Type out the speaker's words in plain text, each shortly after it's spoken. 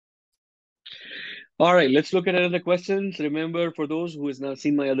All right, let's look at another questions. Remember, for those who has not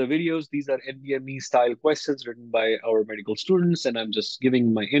seen my other videos, these are NBME style questions written by our medical students, and I'm just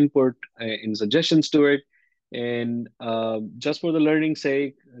giving my input and suggestions to it. And just for the learning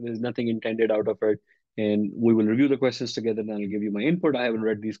sake, there's nothing intended out of it. And we will review the questions together, and I'll give you my input. I haven't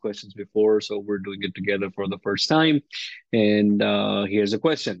read these questions before, so we're doing it together for the first time. And here's a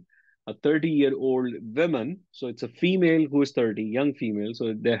question. A 30-year-old woman, so it's a female who is 30, young female,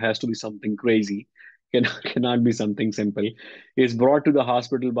 so there has to be something crazy cannot be something simple, is brought to the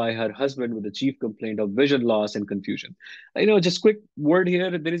hospital by her husband with a chief complaint of vision loss and confusion. Just quick word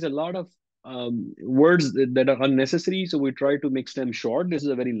here. There is a lot of words that are unnecessary, so we try to make stem short. This is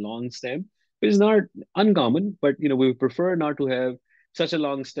a very long stem. It's not uncommon, but we prefer not to have such a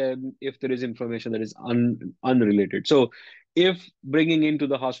long stem if there is information that is unrelated. So, if bringing into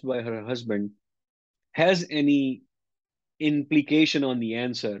the hospital by her husband has any implication on the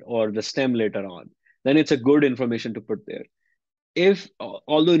answer or the stem later on, then it's a good information to put there. If,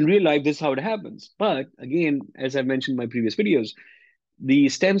 although in real life, this is how it happens. But again, as I mentioned in my previous videos, the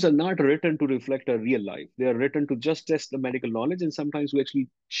stems are not written to reflect a real life. They are written to just test the medical knowledge. And sometimes we actually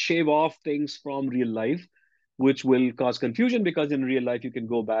shave off things from real life, which will cause confusion because in real life, you can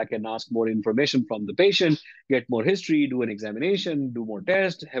go back and ask more information from the patient, get more history, do an examination, do more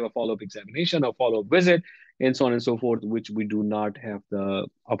tests, have a follow-up examination, a follow-up visit, and so on and so forth, which we do not have the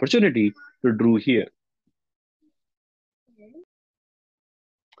opportunity to do here.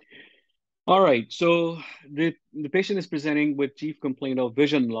 All right, so the patient is presenting with chief complaint of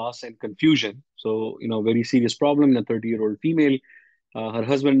vision loss and confusion. So, very serious problem in a 30-year-old female. Her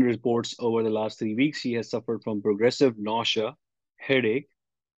husband reports over the last 3 weeks, she has suffered from progressive nausea, headache,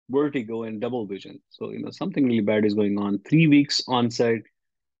 vertigo, and double vision. So, something really bad is going on. 3 weeks onset.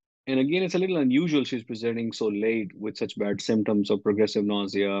 And again, it's a little unusual she's presenting so late with such bad symptoms of progressive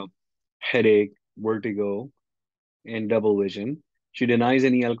nausea, headache, vertigo, and double vision. She denies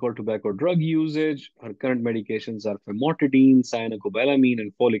any alcohol, tobacco, drug usage. Her current medications are famotidine, cyanocobalamin,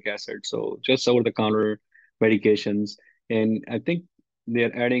 and folic acid. So just over-the-counter medications. And I think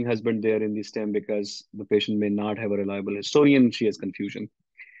they're adding husband there in the stem because the patient may not have a reliable historian. She has confusion.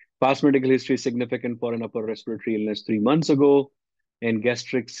 Past medical history is significant for an upper respiratory illness 3 months ago and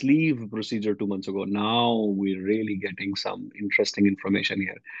gastric sleeve procedure 2 months ago. Now we're really getting some interesting information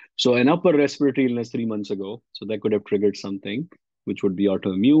here. So an upper respiratory illness 3 months ago, so that could have triggered something, which would be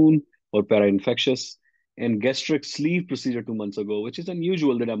autoimmune or para-infectious, and gastric sleeve procedure 2 months ago, which is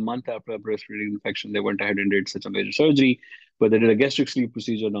unusual that a month after upper respiratory infection, they went ahead and did such a major surgery. But they did a gastric sleeve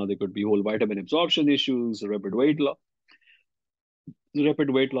procedure. Now there could be whole vitamin absorption issues, rapid weight loss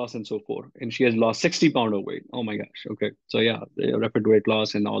and so forth. And she has lost 60 pounds of weight. Oh my gosh. Okay. So yeah, the rapid weight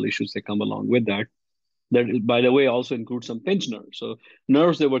loss and all issues that come along with that. That, by the way, also includes some pinched nerves. So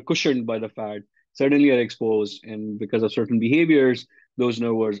nerves that were cushioned by the fat suddenly are exposed. And because of certain behaviors, those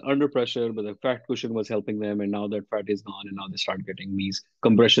nerves were under pressure, but the fat cushion was helping them. And now that fat is gone, and now they start getting these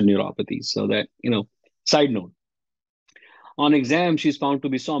compression neuropathies. So that, side note. On exam, she's found to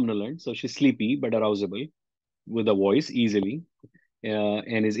be somnolent. So she's sleepy but arousable with a voice easily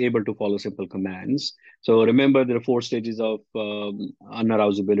and is able to follow simple commands. So remember, there are 4 stages of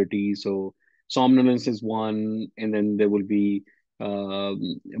unarousability. So somnolence is one, and then there will be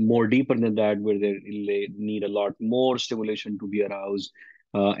more deeper than that, where they need a lot more stimulation to be aroused,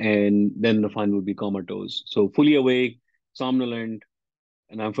 and then the final will be comatose. So fully awake, somnolent,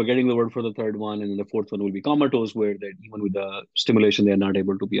 and I'm forgetting the word for the third one, and then the fourth one will be comatose, where that even with the stimulation they are not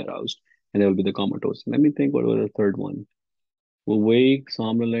able to be aroused, and there will be the comatose. Let me think, what was the third one? Awake,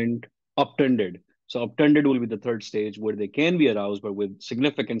 somnolent, obtunded. So obtunded will be the third stage where they can be aroused, but with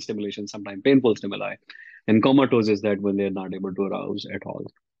significant stimulation, sometimes painful stimuli. And comatose is that when they're not able to arouse at all.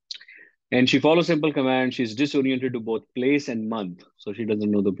 And she follows simple commands. She's disoriented to both place and month. So she doesn't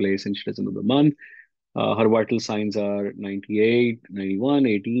know the place and she doesn't know the month. Her vital signs are 98, 91,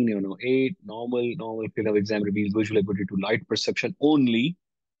 18, 8, normal field of exam reveals visual acuity to light perception only.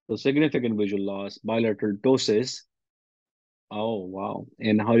 So significant visual loss, bilateral ptosis. Oh, wow.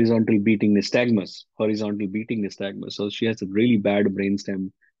 And horizontal beating nystagmus. So she has a really bad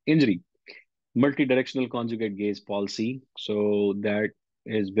brainstem injury. Multidirectional conjugate gaze palsy. So that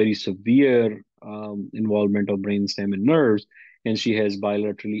is very severe involvement of brainstem and nerves. And she has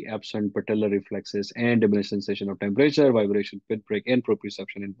bilaterally absent patellar reflexes and diminished sensation of temperature, vibration, pinprick, and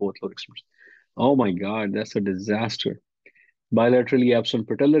proprioception in both lower extremities. Oh my God, that's a disaster. Bilaterally absent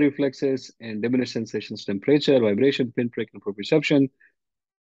patellar reflexes and diminished sensations, temperature, vibration, pinprick, and proprioception.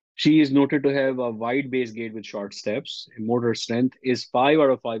 She is noted to have a wide base gait with short steps. Motor strength is 5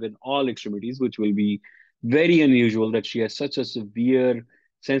 out of 5 in all extremities, which will be very unusual that she has such a severe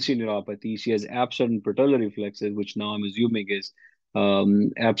sensory neuropathy. She has absent patellar reflexes, which now I'm assuming is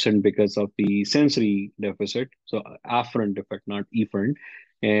absent because of the sensory deficit. So afferent defect, not efferent,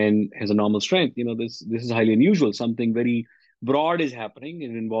 and has a normal strength. This is highly unusual. Something very broad is happening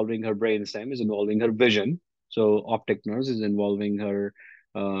and involving her brainstem, is involving her vision. So optic nerves is involving her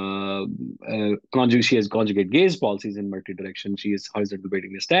she has conjugate gaze palsies in multi-direction. She has horizontal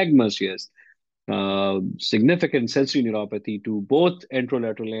braiding nystagmus. She has significant sensory neuropathy to both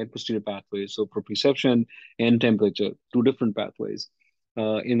anterolateral and posterior pathways. So proprioception and temperature, two different pathways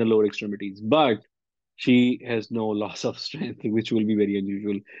in the lower extremities. But she has no loss of strength, which will be very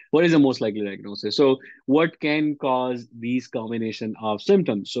unusual. What is the most likely diagnosis? So what can cause these combination of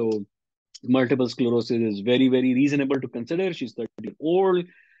symptoms? So multiple sclerosis is very, very reasonable to consider. She's 30 years old.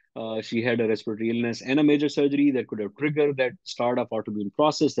 She had a respiratory illness and a major surgery that could have triggered that start of autoimmune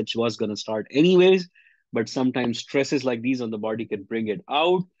process that she was going to start anyways. But sometimes stresses like these on the body can bring it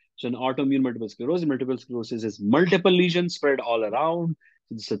out. So in autoimmune multiple sclerosis is multiple lesions spread all around.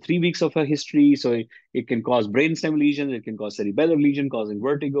 So this is 3 weeks of a history. So it can cause brainstem lesions. It can cause cerebellar lesion, causing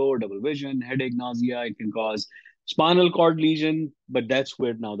vertigo, double vision, headache, nausea. It can cause spinal cord lesion. But that's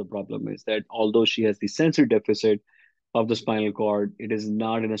where now the problem is, that although she has the sensory deficit of the spinal cord, it is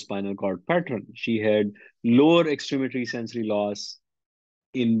not in a spinal cord pattern. She had lower extremity sensory loss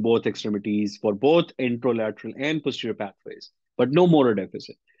in both extremities for both anterolateral and posterior pathways, but no motor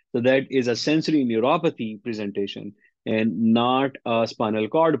deficit. So that is a sensory neuropathy presentation and not a spinal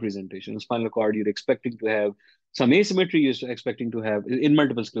cord presentation. Spinal cord, you're expecting to have some asymmetry. You're expecting to have in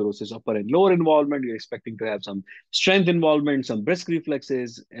multiple sclerosis, upper and lower involvement. You're expecting to have some strength involvement, some brisk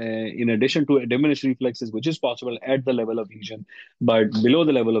reflexes, in addition to diminished reflexes, which is possible at the level of lesion. But below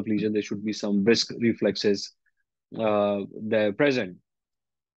the level of lesion, there should be some brisk reflexes that are present.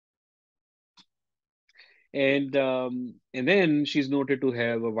 And then she's noted to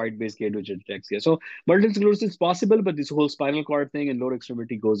have a wide-based gait with ataxia. So multiple sclerosis is possible, but this whole spinal cord thing and lower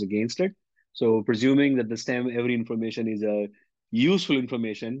extremity goes against it. So presuming that the stem, every information is a useful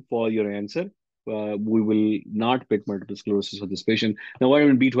information for your answer, we will not pick multiple sclerosis for this patient. Now,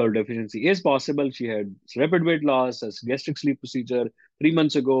 vitamin B12 deficiency is possible. She had rapid weight loss, a gastric sleeve procedure 3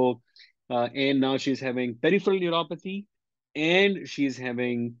 months ago, and now she's having peripheral neuropathy, and she's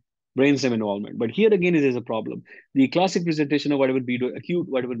having brainstem involvement. But here again, it is a problem. The classic presentation of acute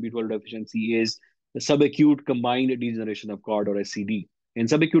vitamin B12 deficiency is the subacute combined degeneration of cord, or SCD. And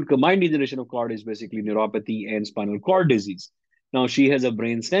subacute combined degeneration of cord is basically neuropathy and spinal cord disease. Now she has a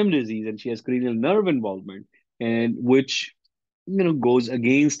brainstem disease and she has cranial nerve involvement, and which goes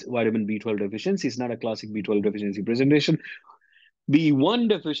against vitamin B12 deficiency. It's not a classic B12 deficiency presentation. B1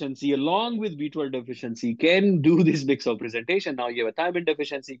 deficiency along with B12 deficiency can do this mix of presentation. Now you have a thiamine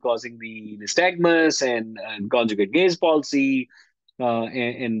deficiency causing the nystagmus and conjugate gaze palsy,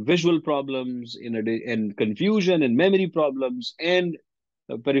 and visual problems, and confusion and memory problems, and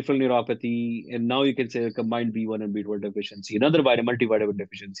peripheral neuropathy. And now you can say a combined B1 and B12 deficiency and other multivitamin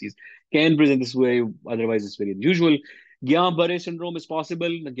deficiencies can present this way. Otherwise, it's very unusual. Guillain-Barré syndrome is possible.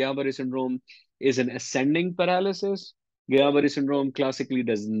 The Guillain-Barré syndrome is an ascending paralysis. Guillain-Barré syndrome classically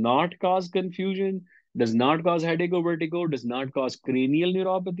does not cause confusion, does not cause headache or vertigo, does not cause cranial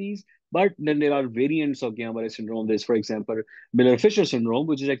neuropathies. But then there are variants of Guillain-Barré syndrome. There's, for example, Miller-Fisher syndrome,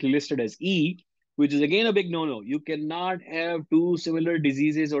 which is actually listed as E, which is again a big no-no. You cannot have two similar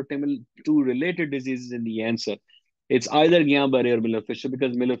diseases or two related diseases in the answer. It's either Guillain-Barré or Miller-Fisher,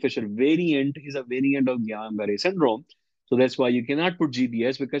 because Miller-Fisher variant is a variant of Guillain-Barré syndrome. So that's why you cannot put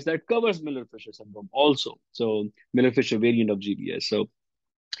GBS, because that covers Miller-Fisher syndrome also. So Miller-Fisher variant of GBS. So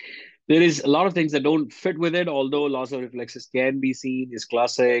there is a lot of things that don't fit with it, although loss of reflexes can be seen, is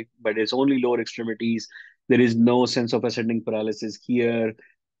classic, but it's only lower extremities. There is no sense of ascending paralysis here.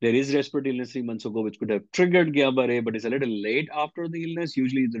 There is respiratory illness 3 months ago, which could have triggered Guillain-Barré, but it's a little late after the illness.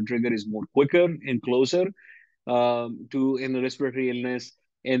 Usually the trigger is more quicker and closer to in a respiratory illness.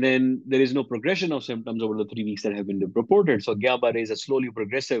 And then there is no progression of symptoms over the 3 weeks that have been reported. So Guillain-Barré is a slowly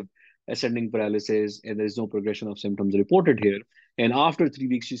progressive ascending paralysis, and there is no progression of symptoms reported here. And after 3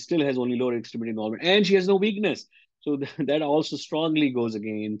 weeks, she still has only lower extremity involvement, and she has no weakness. So that also strongly goes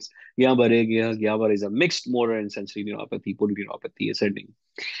against Guillain-Barré. Guillain-Barré is a mixed motor and sensory neuropathy, polyneuropathy ascending.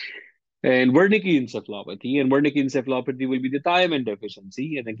 And Wernicke encephalopathy. And Wernicke encephalopathy will be the thiamine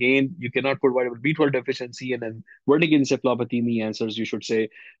deficiency. And again, you cannot put vitamin B12 deficiency and then Wernicke encephalopathy in the answers. You should say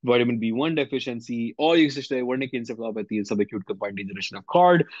vitamin B1 deficiency, or you should say Wernicke encephalopathy and subacute combined degeneration of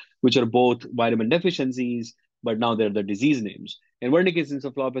cord, which are both vitamin deficiencies, but now they're the disease names. And Wernicke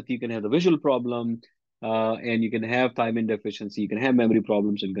encephalopathy, you can have the visual problem, and you can have thiamine deficiency, you can have memory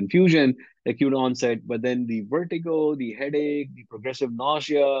problems and confusion, acute onset, but then the vertigo, the headache, the progressive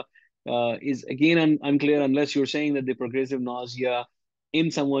nausea is again unclear unless you're saying that the progressive nausea in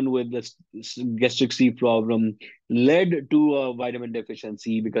someone with this gastric sleeve problem led to a vitamin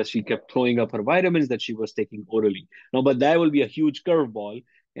deficiency because she kept throwing up her vitamins that she was taking orally. Now, but that will be a huge curveball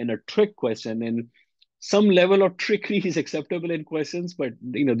and a trick question. And some level of trickery is acceptable in questions, but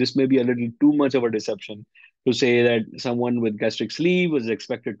this may be a little too much of a deception to say that someone with gastric sleeve was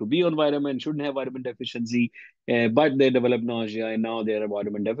expected to be on vitamin, shouldn't have vitamin deficiency, but they developed nausea and now they are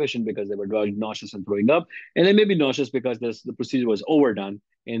vitamin deficient because they were nauseous and throwing up, and they may be nauseous because the procedure was overdone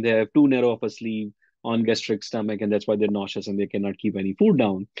and they have too narrow of a sleeve on gastric stomach, and that's why they're nauseous and they cannot keep any food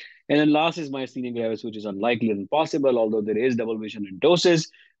down. And then last is myasthenia gravis, which is unlikely and impossible, although there is double vision in doses,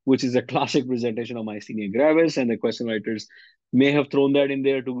 which is a classic presentation of myasthenia gravis, and the question writers may have thrown that in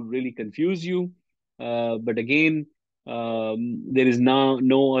there to really confuse you. But again, there is now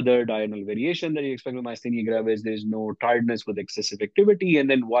no other diurnal variation that you expect with myasthenia gravis. There is no tiredness with excessive activity. And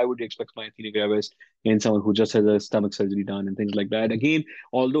then why would you expect myasthenia gravis in someone who just has a stomach surgery done and things like that? Again,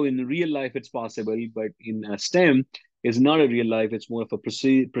 although in real life it's possible, but in a STEM, it's not a real life. It's more of a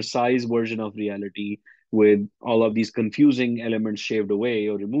precise version of reality with all of these confusing elements shaved away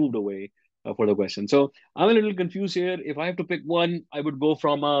or removed away for the question. So I'm a little confused here. If I have to pick one, I would go.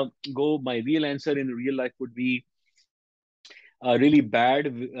 My real answer in real life would be a really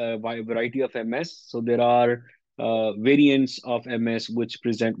bad variety of MS. So there are variants of MS which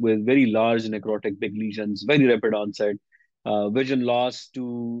present with very large necrotic big lesions, very rapid onset. Vision loss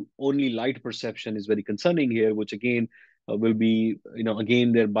to only light perception is very concerning here, which again will be,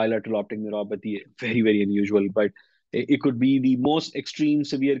 again, their bilateral optic neuropathy, very, very unusual, but it could be the most extreme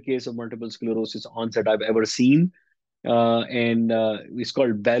severe case of multiple sclerosis onset I've ever seen, and it's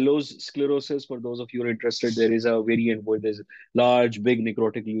called Bellows sclerosis. For those of you who are interested, there is a variant where there's large, big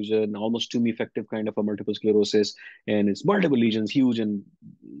necrotic lesion, almost tumor-effective kind of a multiple sclerosis, and it's multiple lesions, huge and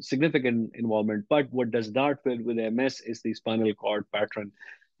significant involvement. But what does not fit with MS is the spinal cord pattern,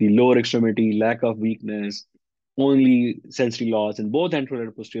 the lower extremity, lack of weakness, only sensory loss, and both anterior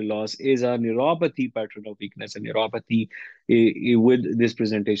and posterior loss is a neuropathy pattern of weakness, and neuropathy with this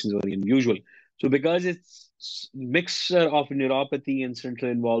presentation is very unusual. So because it's mixture of neuropathy and central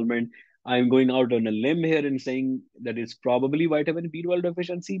involvement, I'm going out on a limb here and saying that it's probably vitamin B12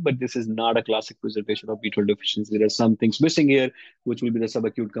 deficiency, but this is not a classic presentation of B12 deficiency. There are some things missing here, which will be the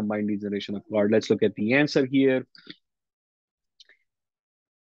subacute combined degeneration of cord. Let's look at the answer here.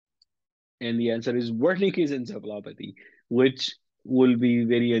 And the answer is Wernicke's encephalopathy, which will be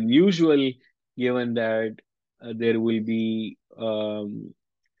very unusual given that there will be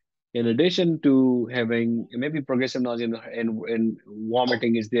in addition to having maybe progressive nausea and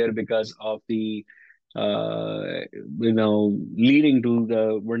vomiting is there because of the leading to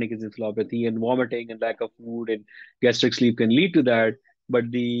the Wernicke's encephalopathy, and vomiting and lack of food and gastric sleep can lead to that.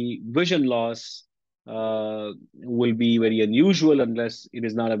 But the vision loss will be very unusual unless it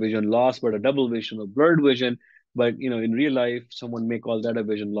is not a vision loss, but a double vision or blurred vision. But in real life, someone may call that a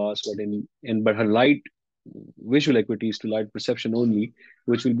vision loss, but her light visual acuity is to light perception only,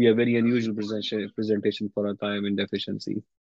 which will be a very unusual presentation for a thiamine deficiency.